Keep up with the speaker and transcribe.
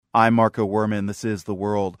I'm Marco Werman. This is The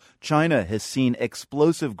World. China has seen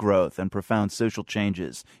explosive growth and profound social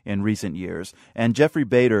changes in recent years, and Jeffrey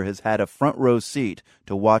Bader has had a front row seat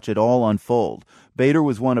to watch it all unfold. Bader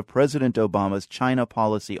was one of President Obama's China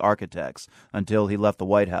policy architects until he left the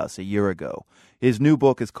White House a year ago. His new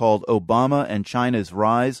book is called Obama and China's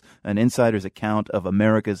Rise, an insider's account of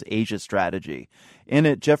America's Asia strategy. In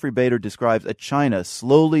it, Jeffrey Bader describes a China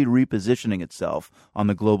slowly repositioning itself on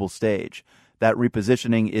the global stage. That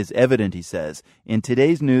repositioning is evident, he says, in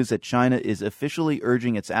today's news that China is officially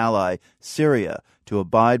urging its ally, Syria, to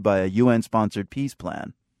abide by a UN-sponsored peace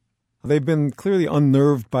plan. They've been clearly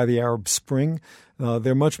unnerved by the Arab Spring.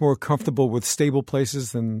 They're much more comfortable with stable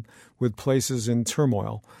places than with places in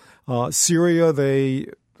turmoil. Syria, they,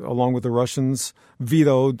 along with the Russians,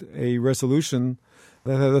 vetoed a resolution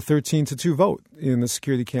that had a 13-2 vote in the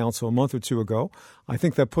Security Council a month or two ago. I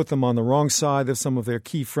think that put them on the wrong side of some of their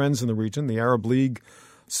key friends in the region. The Arab League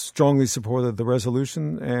strongly supported the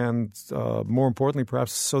resolution, and more importantly,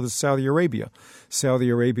 perhaps, so does Saudi Arabia. Saudi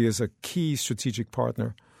Arabia is a key strategic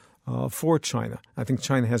partner for China. I think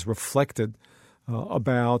China has reflected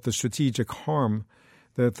about the strategic harm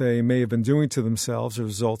that they may have been doing to themselves as a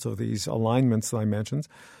result of these alignments that I mentioned,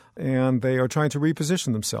 and they are trying to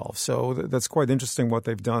reposition themselves. So that's quite interesting what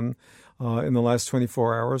they've done in the last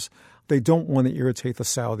 24 hours. They don't want to irritate the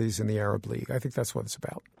Saudis and the Arab League. I think that's what it's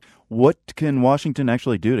about. What can Washington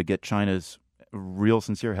actually do to get China's real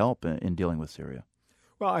sincere help in dealing with Syria?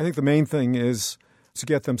 Well, I think the main thing is to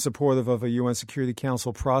get them supportive of a UN Security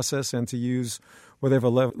Council process and to use whatever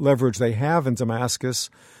leverage they have in Damascus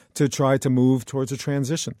to try to move towards a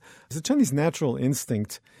transition. The Chinese natural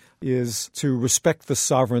instinct is to respect the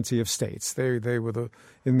sovereignty of states. They were,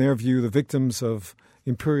 in their view, the victims of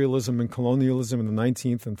imperialism and colonialism in the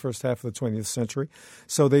 19th and first half of the 20th century.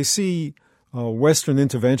 So they see Western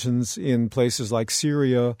interventions in places like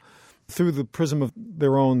Syria through the prism of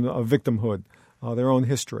their own victimhood, their own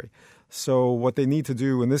history. So what they need to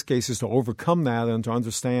do in this case is to overcome that and to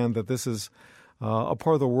understand that this is a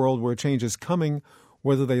part of the world where change is coming,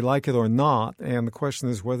 whether they like it or not. And the question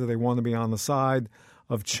is whether they want to be on the side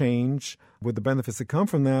of change with the benefits that come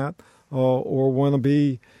from that, or want to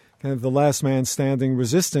be kind of the last man standing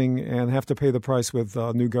resisting and have to pay the price with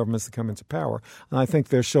new governments that come into power. And I think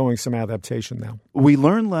they're showing some adaptation now. We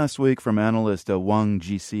learned last week from analyst Wang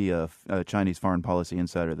Jixi, a Chinese foreign policy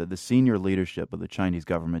insider, that the senior leadership of the Chinese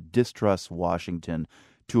government distrusts Washington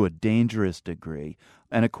to a dangerous degree.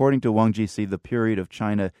 And according to Wang Jixi, the period of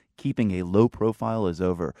China keeping a low profile is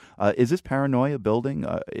over. Is this paranoia building?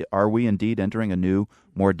 Are we indeed entering a new,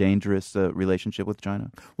 more dangerous relationship with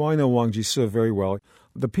China? Well, I know Wang Jixi very well.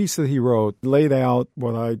 The piece that he wrote laid out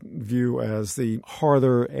what I view as the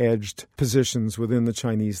harder-edged positions within the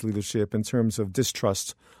Chinese leadership in terms of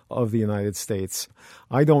distrust of the United States.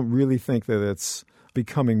 I don't really think that it's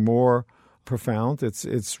becoming more profound.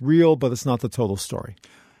 It's real, but it's not the total story.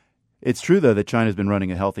 It's true, though, that China's been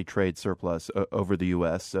running a healthy trade surplus over the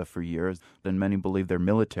U.S. For years, and many believe their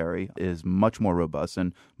military is much more robust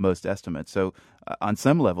than most estimates. So on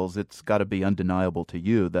some levels, it's got to be undeniable to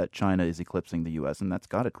you that China is eclipsing the U.S., and that's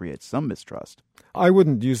got to create some mistrust. I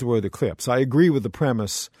wouldn't use the word eclipse. I agree with the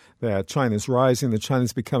premise that China's rising, that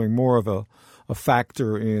China's becoming more of a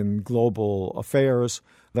factor in global affairs,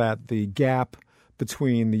 that the gap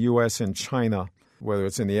between the U.S. and China, whether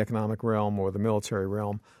it's in the economic realm or the military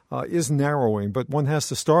realm, is narrowing. But one has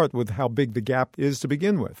to start with how big the gap is to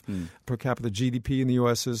begin with. Per capita GDP in the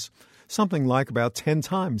U.S. is something like about 10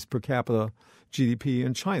 times per capita GDP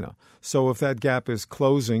in China. So if that gap is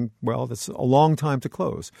closing, well, that's a long time to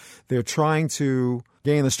close. They're trying to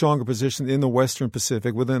gain a stronger position in the Western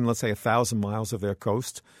Pacific within, let's say, 1,000 miles of their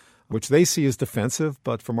coast, which they see as defensive,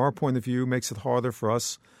 but from our point of view makes it harder for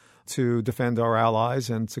us to defend our allies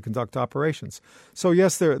and to conduct operations. So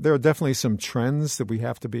yes, there are definitely some trends that we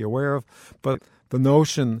have to be aware of, but the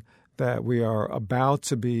notion that we are about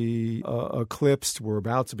to be eclipsed, we're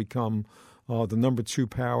about to become the number two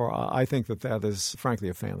power, I think that is frankly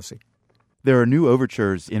a fantasy. There are new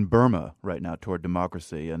overtures in Burma right now toward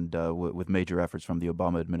democracy and with major efforts from the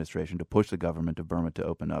Obama administration to push the government of Burma to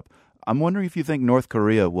open up. I'm wondering if you think North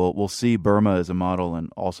Korea will see Burma as a model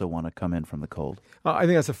and also want to come in from the cold. I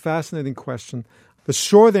think that's a fascinating question. The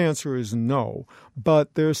short answer is no,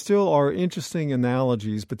 but there still are interesting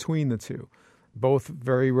analogies between the two. Both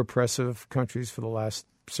very repressive countries for the last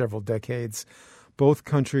several decades. Both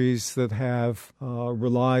countries that have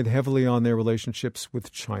relied heavily on their relationships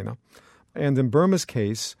with China. And in Burma's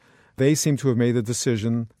case, they seem to have made a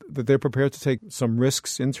decision that they're prepared to take some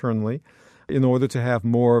risks internally in order to have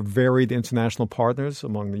more varied international partners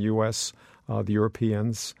among the U.S., the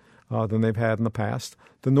Europeans, than they've had in the past.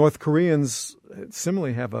 The North Koreans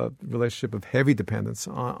similarly have a relationship of heavy dependence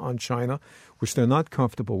on China, which they're not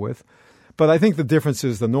comfortable with. But I think the difference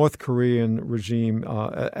is the North Korean regime,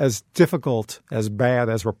 as difficult, as bad,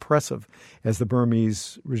 as repressive as the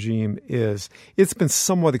Burmese regime is, it's been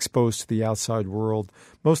somewhat exposed to the outside world,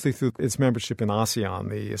 mostly through its membership in ASEAN,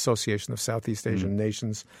 the Association of Southeast Asian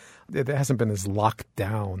Nations. It hasn't been as locked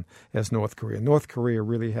down as North Korea. North Korea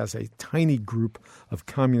really has a tiny group of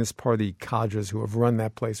Communist Party cadres who have run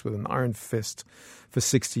that place with an iron fist for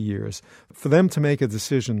 60 years. For them to make a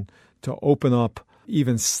decision to open up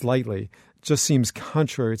even slightly just seems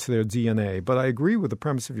contrary to their DNA. But I agree with the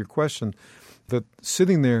premise of your question that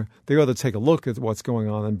sitting there, they ought to take a look at what's going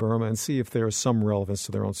on in Burma and see if there is some relevance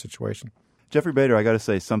to their own situation. Jeffrey Bader, I got to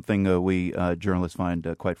say something we journalists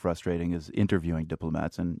find quite frustrating is interviewing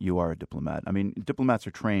diplomats, and you are a diplomat. I mean, diplomats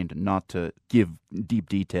are trained not to give deep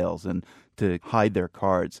details and to hide their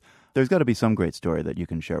cards. There's got to be some great story that you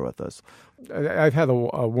can share with us. I've had a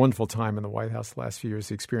wonderful time in the White House the last few years.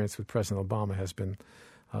 The experience with President Obama has been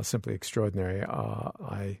simply extraordinary.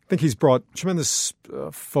 I think he's brought tremendous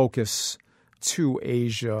focus to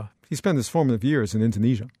Asia. He spent his formative years in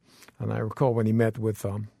Indonesia. And I recall when he met with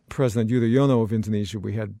President Yudhoyono of Indonesia,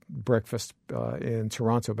 we had breakfast in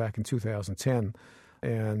Toronto back in 2010.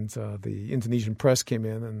 And the Indonesian press came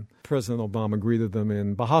in, and President Obama greeted them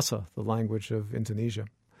in Bahasa, the language of Indonesia.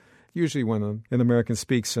 Usually when an American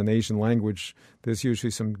speaks an Asian language, there's usually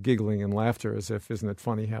some giggling and laughter as if, isn't it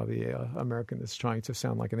funny how the American is trying to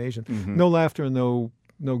sound like an Asian? Mm-hmm. No laughter and no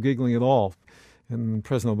giggling at all. And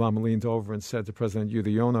President Obama leaned over and said to President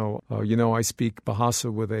Yudhoyono, I speak Bahasa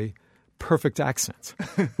with a perfect accent,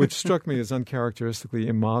 which struck me as uncharacteristically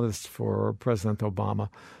immodest for President Obama.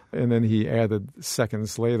 And then he added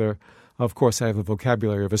seconds later, of course, I have the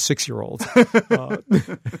vocabulary of a 6-year-old.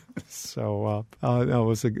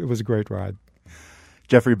 It was a great ride.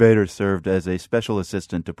 Jeffrey Bader served as a special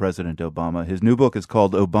assistant to President Obama. His new book is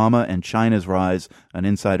called Obama and China's Rise, an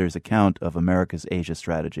insider's account of America's Asia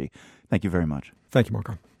strategy. Thank you very much. Thank you,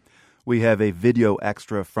 Marco. We have a video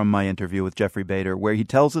extra from my interview with Jeffrey Bader where he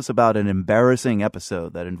tells us about an embarrassing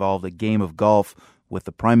episode that involved a game of golf with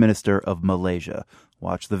the Prime Minister of Malaysia.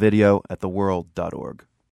 Watch the video at theworld.org.